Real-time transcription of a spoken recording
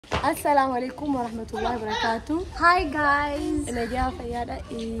Assalamu alaikum wa rahmatullahi wa barakatuh. Hi guys. Ina jaa fayyada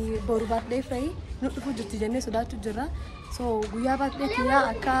boru birthday fay nufu jirti jenne sodaatu jira. So guyyaa birthday kiyaa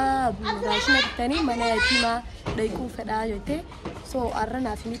akka raashina bitanii mana yatima dhaquu fedhaa jette. So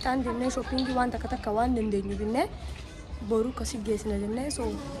arrana fi miixaan jenne shopping waan takka waan dandeenyu binne boru kasi geessina jenne. So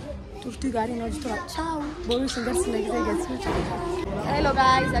turtii gaarii na hojjetu. Ciao. Boru singarsina geessu. Hello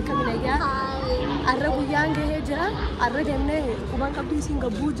guys, akkamina jaa. Arra guyyaan gahee jira. Arra jenne kuban qabdi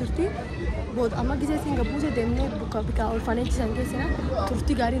singabbuu jirti. Bod amma gise singabbuu je demne buka bika orphanage sange sina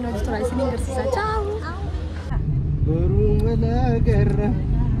turtii gaarii na hojjetu. Isinin garsiisa. Ciao.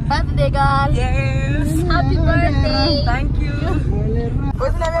 Birthday girl. Yes. Happy birthday. Thank you.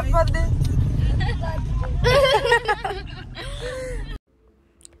 What's the name of birthday?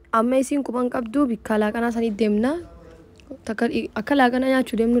 Amma isin kuban qabdu bika laaqana sani demna. Akka laaqana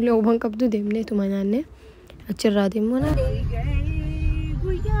nyaachuu deemnu illee kuban qabdu deemnee tuma nyaanne achirraa deemuna.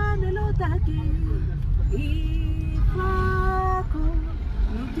 Guyyaa dhalootaa kee ifaako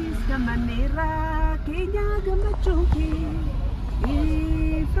nutis gammaneerraa keenyaa gammachuu kee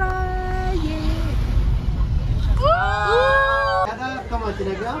ifraayee. Kamati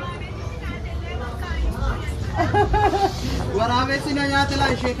nagaa. Waraabessi na nyaata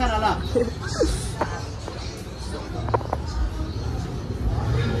laa ishee kana laa.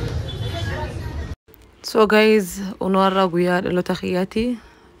 So guys, unoarra guyyaa dhalootaa kiyyaati.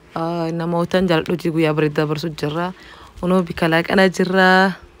 Namootaan jaaladhu guyyaa bareedaa dabarsu jirra. Unoo bika laaqana jirra.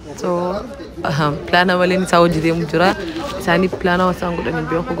 So plaana waliin isaa hojii deemu jira. Isaanii plaana wasaan godhanii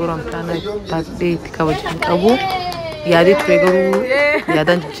beeku goraan plaana baay'ee itti kabajaan qabu. Yaadee ture garuu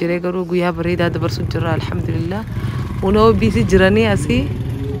yaadaan jijjiiree garuu guyyaa bareedaa dabarsu jirra alhamdulillah. Unoo biisi jiranii asii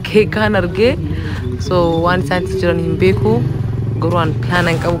keekaan argee. So waan isaanitti jiran hin beeku. Goraan plaana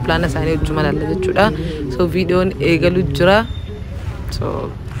hin qabu plaana isaanii hojjuma laalla jechuudha. So viidiyoon eegalu jira. So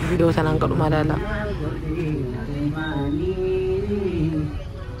viidiyoo sanaan qaluma laala.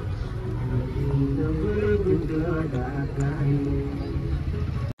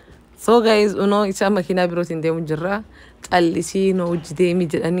 So guys, uno isa makina birootiin deemu jirra. Callisii no hojii deemi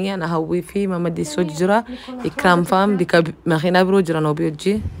jedhanii ana hawwii fi mamaddeessoo jira. Ikram faam bika makina biroo jira no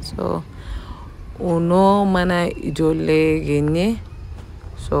hojii. So uno mana ijoollee geenye.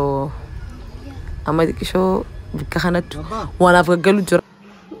 So amma xiqqishoo bika kanattu waanaaf gaggalu jira.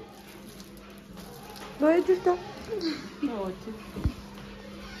 Baay'ee jirta.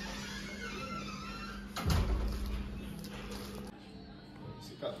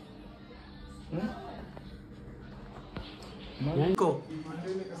 Mango.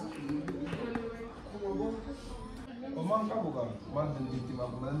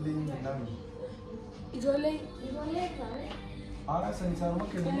 Ijoollee Ara sanjaan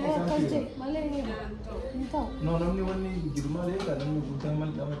makke namni malee ni ta'u. No namni wanni jirma leela namni guddaan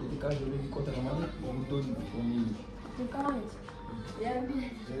mal dhama xixiqqaa ijoollee qota namatti gurguddoon waliin.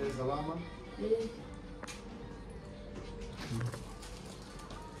 Salama.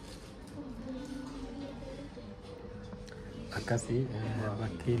 Akkasii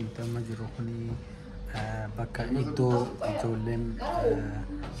bakkee nuti amma jirru kuni bakka iddoo ijoolleen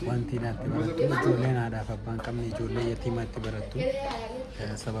wanti itti barattu ijoolleen haadhaaf abbaan qabne ijoollee yatiimaa itti barattu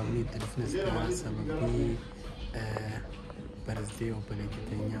sababni itti dhufnes sababii birthday obboleettii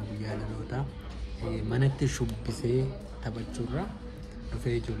teenyaa guyyaa dhalootaa manatti shubbisee taphachuurra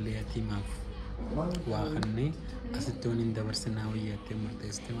dhufee ijoollee yatiimaaf waa kannee asitti waliin dabarsinaa wayyaatti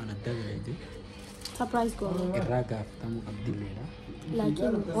murteessite waan adda gaheeti. Surprise go. Irraa gaafatamu abdilleedha.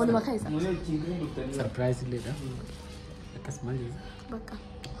 Laakiin walumaa keessa. Surprise illeedha. Akkasuma jiru. Bakka.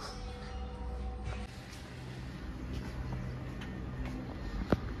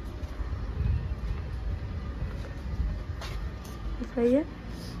 Ifaya.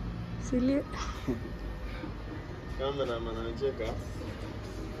 Sili. Kamera mana cheka.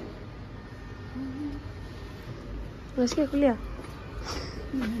 Unasikia kulia?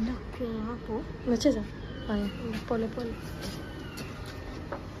 Naenda kulala hapo. Unacheza? Haya, pole pole.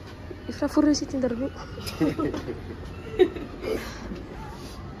 Ifrafuru siti ndarudi.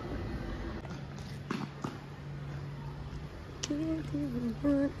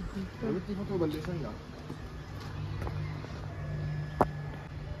 Nanti foto balleessan ngaa.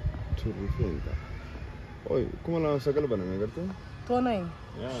 Turrifeenta. Oi, kuma la sagal baname gartuu? Toonay.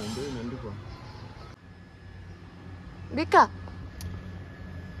 Yaa, nandi kwa. Bika.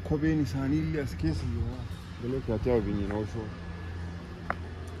 Kopheen isaanii illee as keessa jira. Galee kaatii hawwiin na oshoo.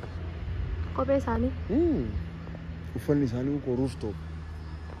 Kophee isaanii. Uffanni isaanii qoruuf ta'u.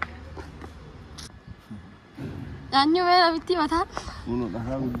 Naannoo meeshaa bitti mataa. Kuno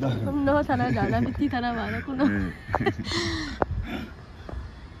dhagaa guddaa. Kunnoo sana gaala bitti tana baala kunnoo.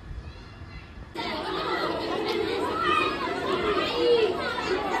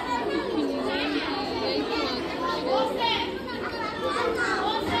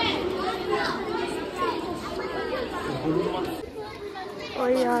 Oh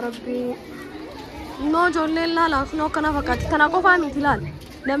ya Rabbi. No jolle la la no kana fakati kana ko fami tilal.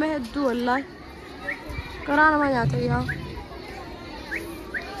 Nama heddu wallahi. Karana ma nyata ya.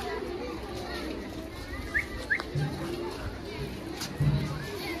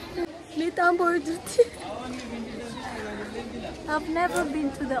 Litambo juti. I've never been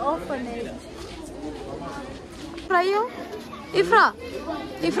to the orphanage. Rayo? Ifra?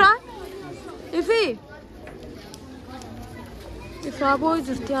 Ifra? Ifi? Ifra boy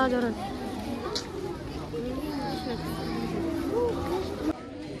juti ajaran.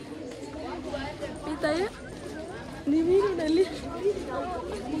 Itaya? Nimiru nali.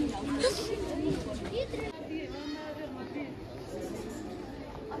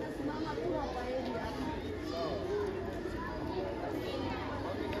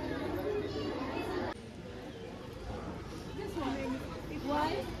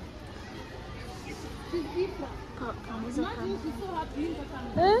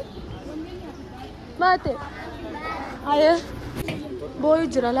 Mate. Aye. Boy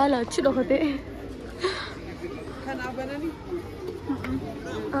jira la chido kate. Kana banani?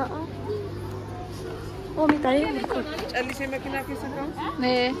 Oh mitai. Alishe makina kisa kau?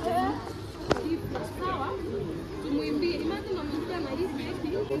 Ne.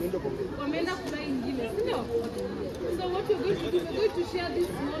 So what you're going to do, we're going to share this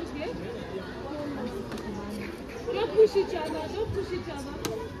small cake. Don't push each other, don't push each other.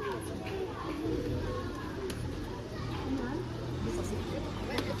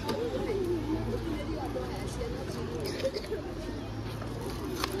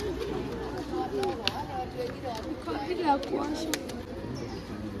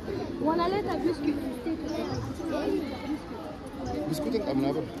 Wanaleta biscuit. Biskuti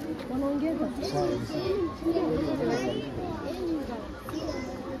amnaba. Wanaongeza.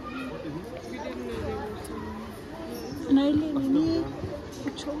 Na ile nini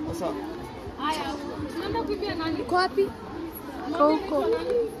kuchoma. Haya, tunaenda kuibia nani? Uko wapi? Huko.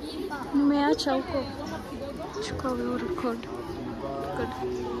 Nimeacha huko. Chukua wewe record. Good.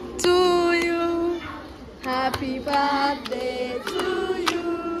 To you. Happy birthday to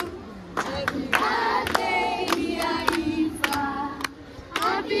you. Happy birthday, dear Eva.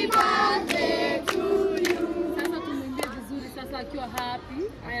 Happy birthday to you. Sasa tumwimbie vizuri sasa akiwa happy.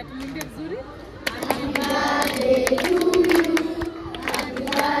 Haya tumwimbie vizuri. Happy birthday to you. Happy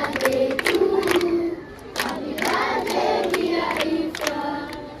birthday to you. Happy birthday, dear Eva.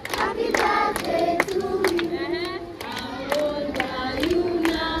 Happy birthday to you. How old are you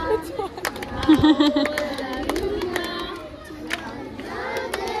now? How old are you now? Happy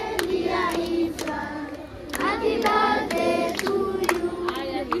birthday, dear Eva. Happy birthday to you.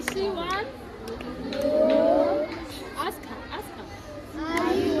 Haya, is she one? No. Ask her, ask her.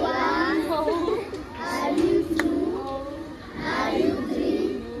 Are you one? Are you two? Are you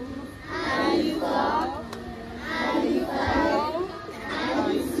three? Are you four? Are you five?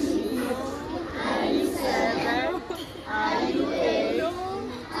 Are you six? Are you seven? Are you eight?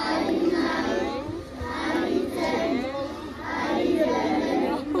 Are you nine? Are you 10? Are you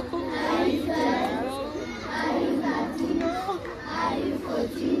 11? Are you 12? Are you 13? Are you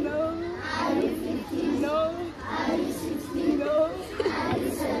 14? Are you 15? Are you 16? Are you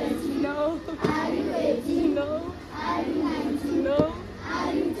 17? Are you 18? Are you 19?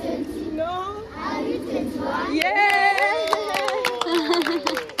 Are you 20? Are you 21? Yeah!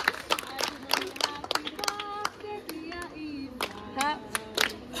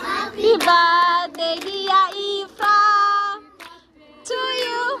 Happy birthday, dear Ifra. To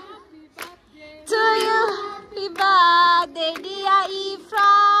you. To you. Happy birthday, dear Ifra.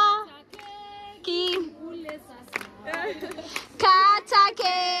 Kata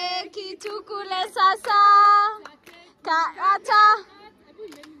keki tukule sasa. Kata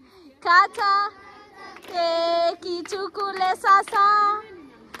keki tukule sasa.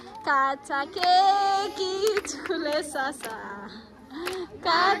 Kata keki tukule sasa.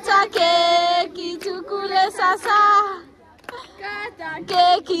 Kata keki tukule sasa.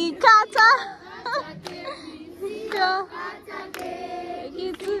 Keki kata. Keki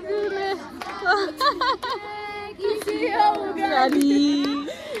tukule. Sio ugali.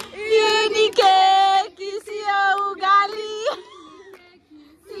 Hii ni keki sio ugali.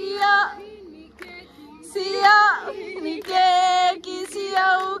 Sio ni keki sio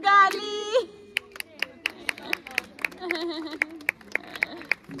ugali.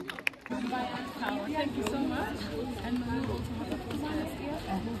 Thank you so much. And we will also have a Christmas here.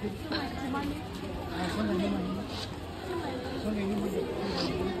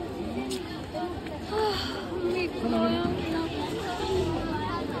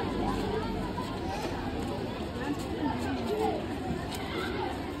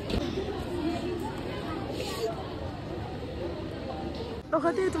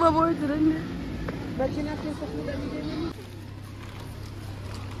 Dhokatee tuma boo'ee jiranne. Makiinaa keessa fuudhanii deemanii.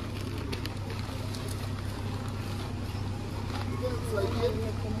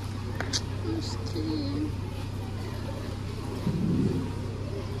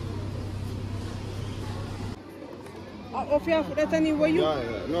 Ofii fudhatanii wayyu.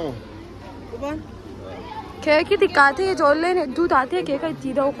 No. Qubaan. Keekii xiqqaatee ijoolleen hedduu taatee keeka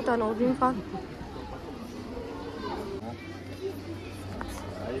itti da'u kutan ofiin faan.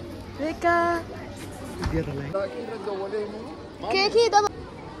 Beeka. Keekii daba.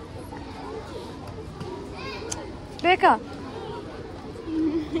 Beeka.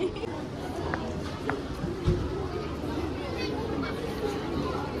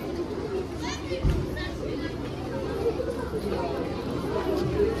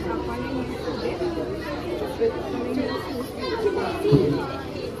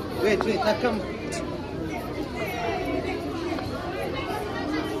 Wait, I come.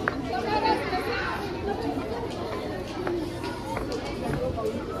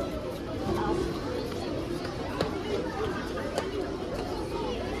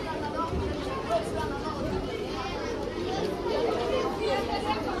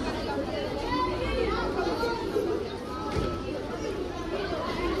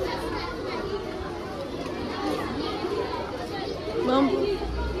 Mambo.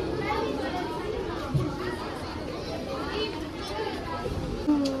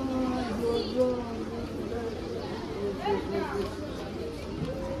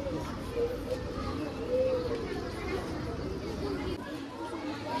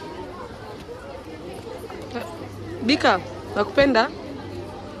 Bika, nakupenda?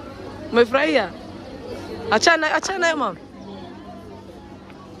 Umefurahia? Achana nayo mama.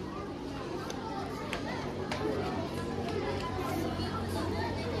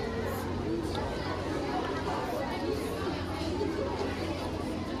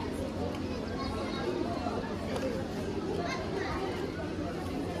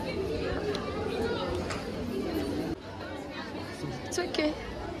 It's okay.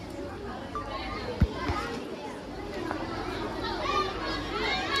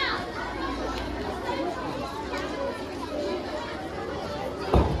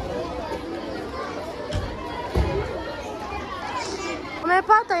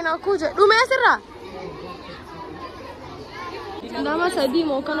 Umepata inakuja. Dumesira? Ndama sadi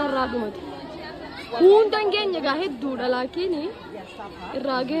mo kana radumati. Hunda ngenya ga hedduudha lakini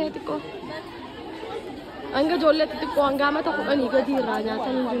irraa gahe xiqqoo. Anga ijoollee xixiqqoo hanga mata kudhanii gadi irraa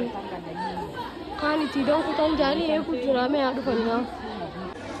nyaatanii jiru. Kaan itti iddoon kutan jaanii eegu jira mee haa dhufanii.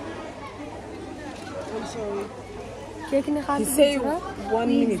 Keekni kaan jira. 1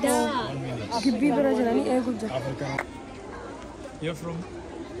 minute. Gibbii bira jiranii eegu jira. You're from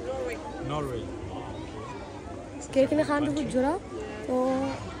Norway. Keekni kaan dhufu jira.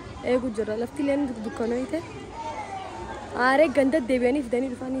 Eegu jira. Lafti leen dukkanoo ite. Aaree ganda deebi'anii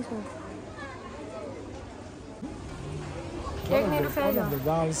fidanii dhufanii sun. One of the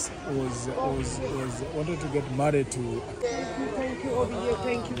girls was wanted to get married to. Thank you, Obi.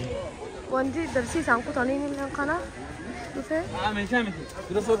 Thank you. Wanti darsiisaan kutanii ni kana dhufe.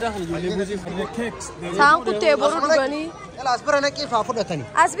 The cakes. Saan kuttee boru dhuganii. Asbira naqii faa fudhatanii.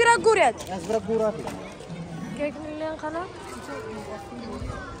 Asbira guuriyaati. Asbira guuraati. Keekni leen kana.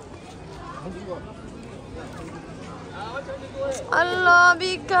 Allah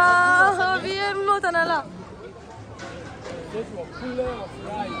bika biar no tanala.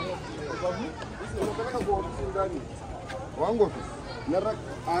 Wango. Nara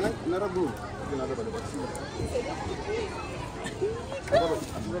anak nara dulu. Nada pada.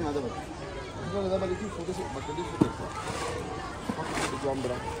 Asbira nada pada. Asbira nada pada itu foto sih, pakai di foto. Itu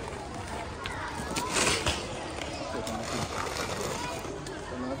ambra.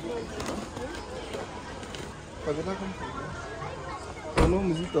 Pagina kan? Ano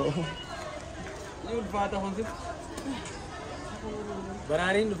musito? Yun fata honsit.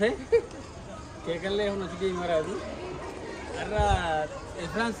 Bararin dufe. Kekalle hon asige maradi. Arra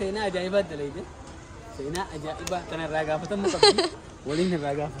France sena ajaiba dalaide. Sena ajaiba kana raga fatam mukabbi. Walin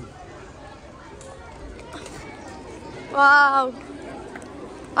raga fam. Wow.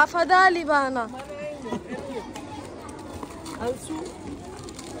 Afadhali bana. Ansu.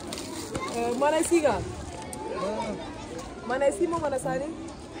 Mana siga? Mana simo mana sari?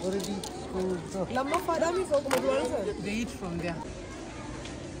 Already Lama fadami so kuma duwan sa. They eat from there.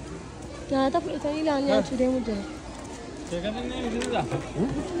 Nyaata fudhatanii laan nyaachuu deemu jira. Kekalle ne midira.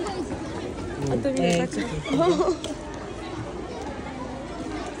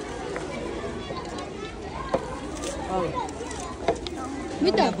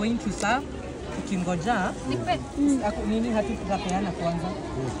 Mida. Going to serve tukingoja nini hatu tutapeana kwanza.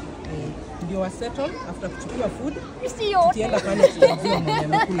 Ndio wa settle after kuchukua food. Tukienda pale tunajua mwenye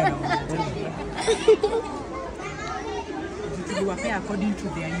anakula na mwenye. Tuliwapea according to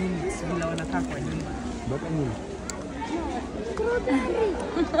their units bila wanakaa kwa nyumba. Baka nini?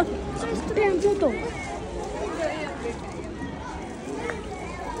 Ndio mtoto.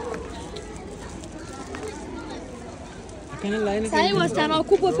 Sasa wasichana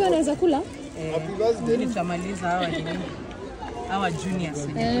wakubwa pia wanaweza kula? Tutamaliza hawa juniors.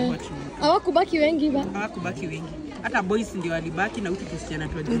 Hawakubaki wengi ba. Hawakubaki wengi. Hata boys ndio walibaki na huku tusichana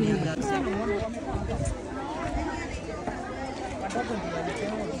tu junior girls.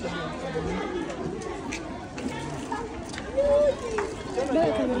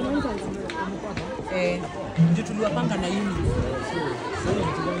 Ndio tuliwapanga na yuni.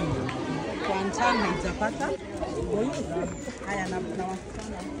 Kwa mchana haijapata. Haya na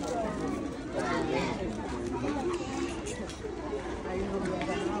wasichana.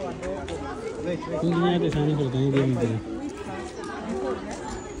 Dunia ada sana kalau tanya dia mungkin.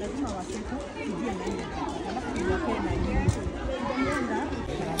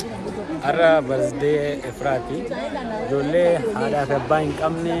 Ara birthday Efrati. Jolle ada febban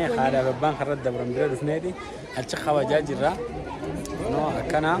kamne, ada febban kharat dabram bira dufnedi. Alchi khawaja jirra. No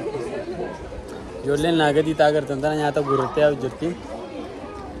akana. Jolle nagadi tagar tantana nyata gurte au jirti.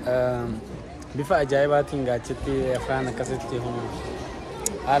 Bifa ajaibatin gachiti Efran kasiti hono.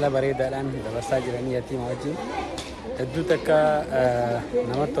 على بريدة الآن dabarsaa jiranii yatima wajjin hedduu takka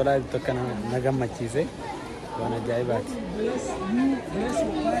namatti tolaa hedduu takka na gammachiise waan ajaa'ibaati.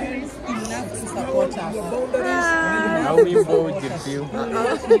 Hawwiin boo'u jirtiyu.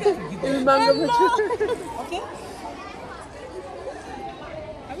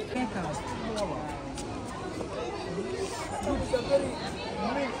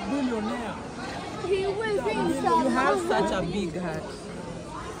 You have such a big heart.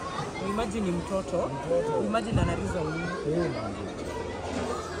 Imagine mtoto. Imagine analiza wewe.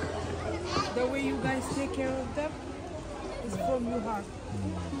 The way you guys take care of them is from your heart.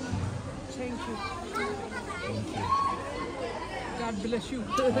 Thank you. God bless you.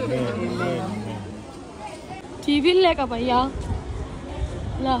 TV le ka bhaiya.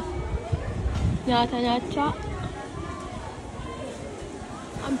 La. Nyata.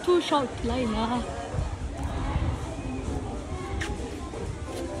 I'm too short, Laila.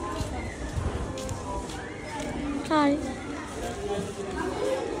 Hi.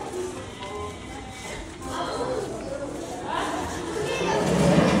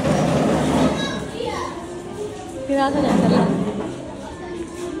 Gracias, Natalia.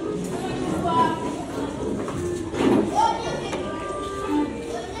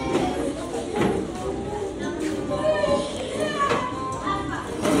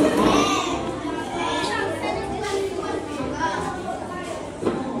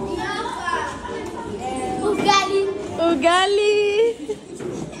 Ugali.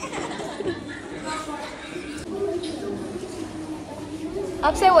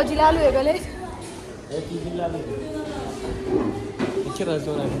 आपसे वो जिला लो गले Kira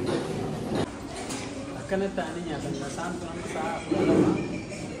zora ne. Akana tani nya kan san tuan sa.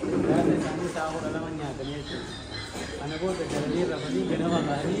 Ada tani sa ho dalam nya kan itu. Ana bo de jalani rabani ganawa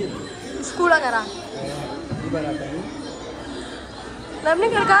mari. School करा Di baratani. namni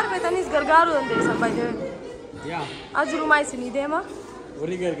gargaar betanis gargaaru ande sambaje Ya. azuru mai sini dema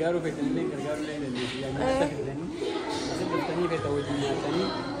Ori gargaru betani gargaru le le. Ya nya ta betani. Asa betani betawaji nya tani.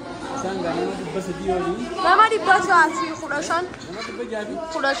 Sanga nama bas diori. nama di bajo asi khudashan Nama tu bajadi.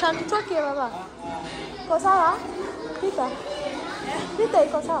 khudashan toke baba kosa kita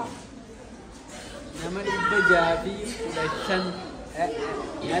kosa Nama tu bajadi kudashan.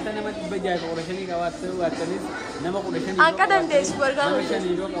 Nyata nama tu bajadi kudashani kawat watanis. Nama kudashani. angka dan des burger Nama kudashani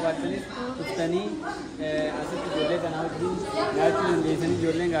do kawatanis. Tuftani asa tu jole kana wajdi. Nyata tu lesani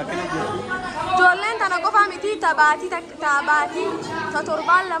jole ngakana jodi. jolen tana ko famiti tabati ta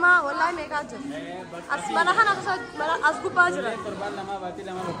torbal lama wallahi me kaje asbana khana ko asgu bajra Torban lama bati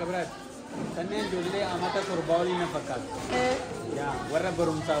lama bakabrat. Tanen jole amata torbali na pakat. Ya, warra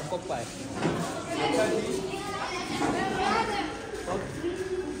barum sa kopay.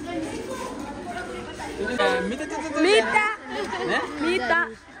 Mita.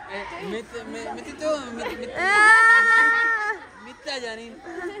 Mita janin.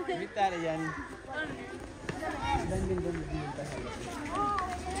 Mita le janin.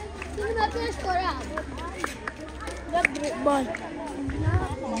 ball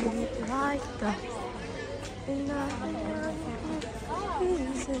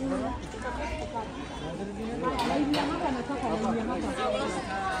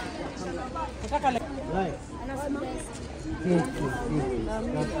Nataka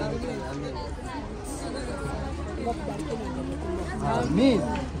Amin.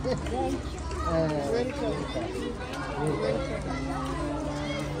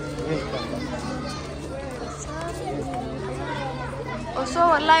 وسو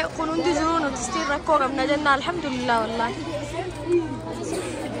والله قانون دي زرون وتستير ركوغ من جنة الحمد لله والله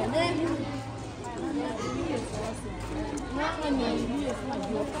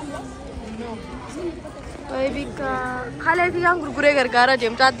طيب خالتي كان غرغري غرغارا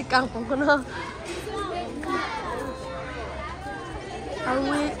جمتا دي كان كنا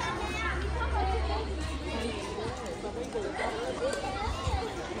اوي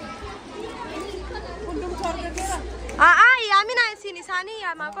يا مينا سيني ثاني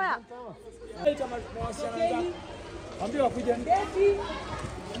يا ما كويا Ambia wakuja.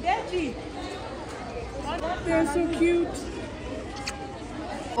 Ndeti. They're so cute.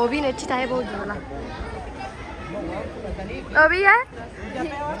 Obi ne chitae bo jola. Obi है?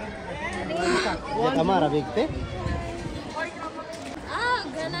 ये हमारा देखते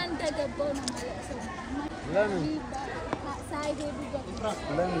Ganan taga bona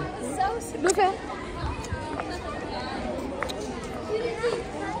Look at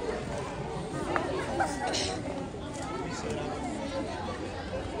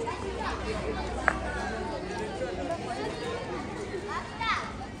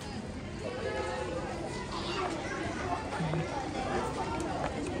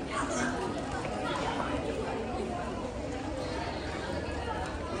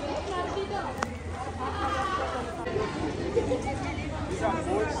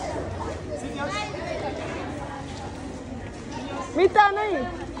Mita नहीं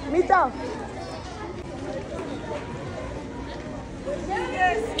Mita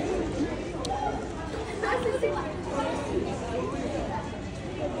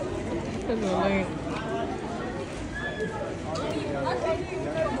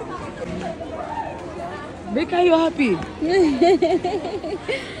Becca, you happy?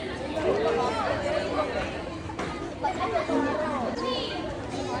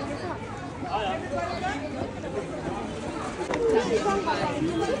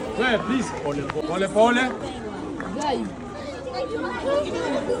 Hey, please. Pole, pole.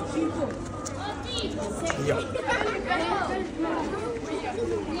 Yeah.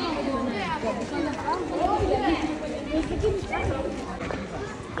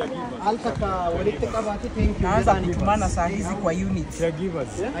 Naanza nitumana saa hizi kwa unit.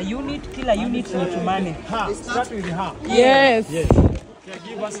 Caregivers. A unit, kila unit nitumane. Start with her. Yes. Yes.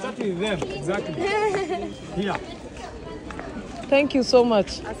 Caregivers, start with them. Exactly. Here. Thank you so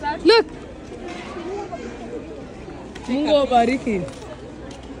much. Look. Mungu bariki.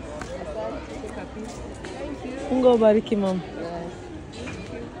 Mungu bariki mom.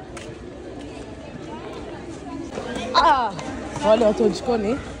 Ah, wale watu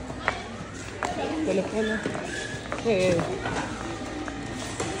jikoni. Pole pole.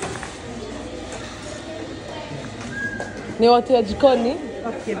 Ni watu ya jikoni.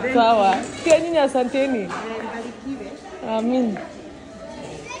 Okay, Sawa. Pia nyinyi asanteni. Amin.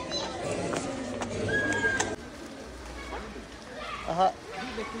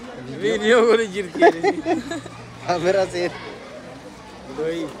 Video को गिर के मेरा से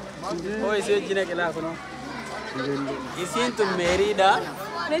दोई ओ इसे जिने के ला सुनो इसीन तो मेरी डा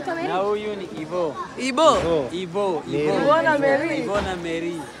now you ni Ivo Ivo na Mary. Ivo na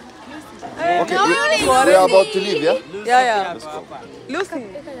Mary. Okay, we are about to leave, yeah? Yeah. Lucy.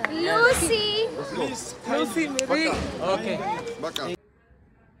 Lucy. Mary. Okay.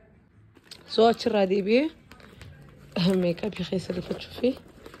 So achra dibi. Makeup يخيس اللي فتشوفي.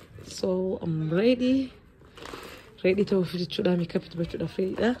 So I'm ready to fit chuda makeup to chuda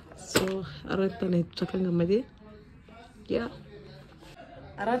free da. So arantana tutakanga made. Yeah.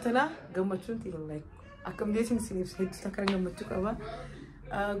 Arantana gamachunti like accommodating sleeves head tutakanga matuka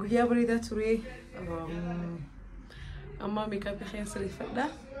Guyyaa Dhalootaa ture amma makeup يخيس اللي فدا.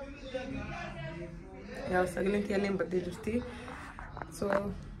 يا سجلنتي اللي بدي جرتي. So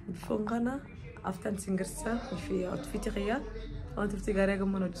بفونغنا after singersa في outfit غيا أو تفتي قارئ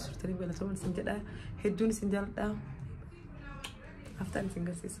كم من وجه صرتني بلا سوون سنجدا هدوني سنجدا after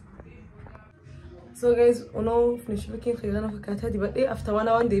singersa. So guys ono finish looking خيرنا فكانت هذه بدي after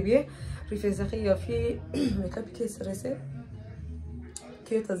one day بيه ريفيز غيا في makeup كيس رسم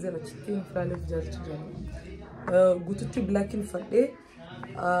كيف تزيل تشتين فلالف جالس جالس قطتي بلاكين فدي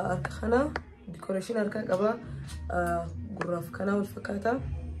أركخنا decoration أركان قبا غرف كنا والفكاتا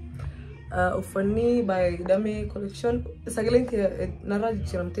وفني باي دامي كولكشن سجلين كي نراجع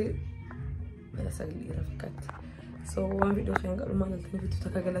شرمتي بلا سجل رفكات So one video kaya nga lumang natin video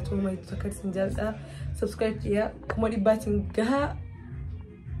takagalatong may takad sinjalda. Subscribe kiya. Kumalibating gaha.